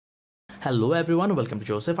Hello everyone, welcome to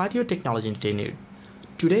Joseph IT, your technology entertainer.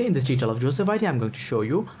 Today in this tutorial of Joseph IT, I'm going to show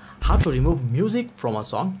you how to remove music from a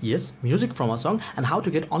song. Yes, music from a song, and how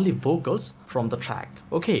to get only vocals from the track.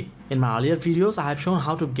 Okay, in my earlier videos, I have shown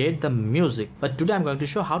how to get the music, but today I'm going to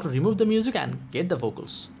show how to remove the music and get the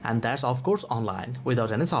vocals. And that's of course online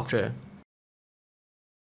without any software.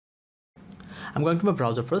 I'm going to my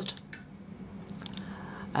browser first.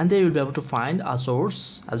 And there you'll be able to find a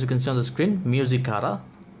source, as you can see on the screen,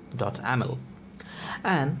 musicara.ml,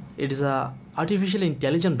 and it is a artificial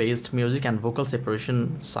intelligence based music and vocal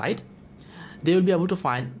separation site. They will be able to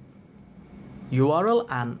find URL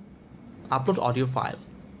and upload audio file.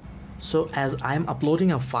 So as I'm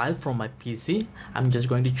uploading a file from my PC, I'm just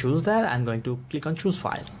going to choose that and going to click on choose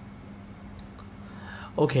file.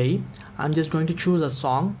 Okay, I'm just going to choose a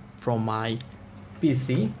song from my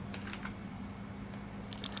PC,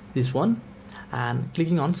 this one, and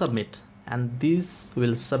clicking on submit, and this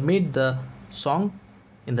will submit the song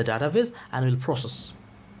in the database and will process,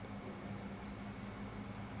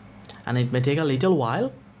 and it may take a little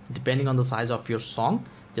while depending on the size of your song.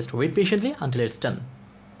 Just wait patiently until it's done.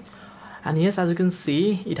 And yes, as you can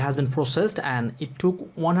see, it has been processed and it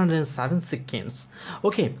took 107 seconds.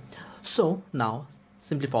 Okay, so now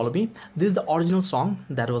simply follow me. This is the original song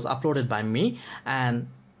that was uploaded by me, and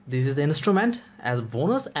this is the instrument as a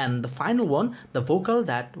bonus, and the final one, the vocal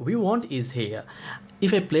that we want, is here.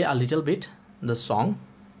 If I play a little bit the song,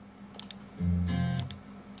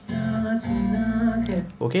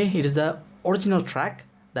 okay, it is the original track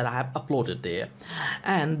that I have uploaded there,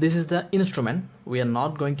 and this is the instrument. We are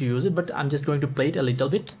not going to use it, but I'm just going to play it a little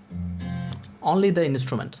bit, only the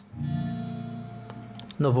instrument,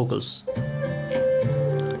 no vocals.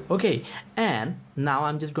 Okay, and now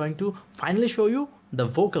I'm just going to finally show you the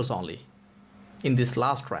vocals only in this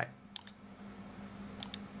last track.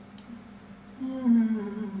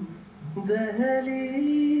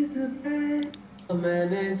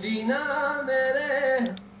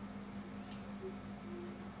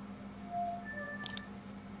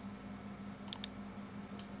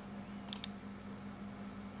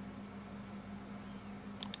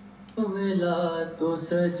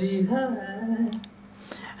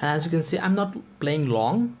 And as you can see, I'm not playing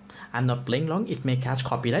long. It may catch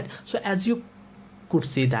copyright. So as you could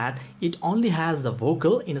see that it only has the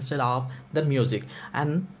vocal instead of the music,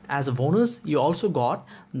 and as a bonus you also got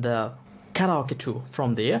the karaoke too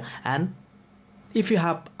from there. And if you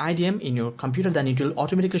have IDM in your computer, then it will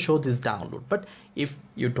automatically show this download, but if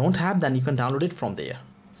you don't have, then you can download it from there.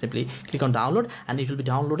 Simply click on download and it will be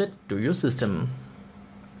downloaded to your system,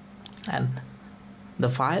 and the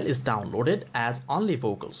file is downloaded as only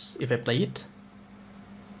vocals. If I play it,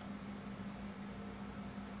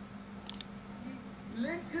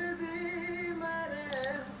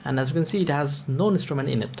 and as you can see, it has no instrument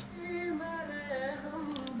in it.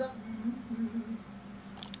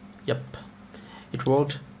 Yep, it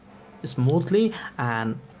worked smoothly,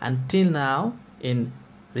 and until now in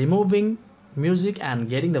removing music and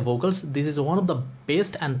getting the vocals, this is one of the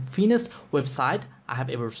best and finest website I have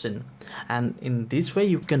ever seen. And in this way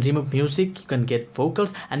you can remove music, you can get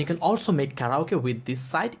vocals, and you can also make karaoke with this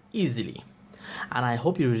site easily. And I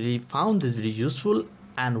hope you really found this video useful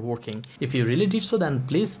and working. If you really did so, then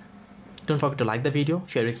please don't forget to like the video,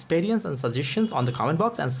 share your experience and suggestions on the comment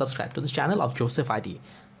box, and subscribe to this channel of Joseph IT.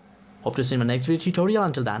 Hope to see you in my next video tutorial.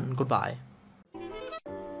 Until then, goodbye.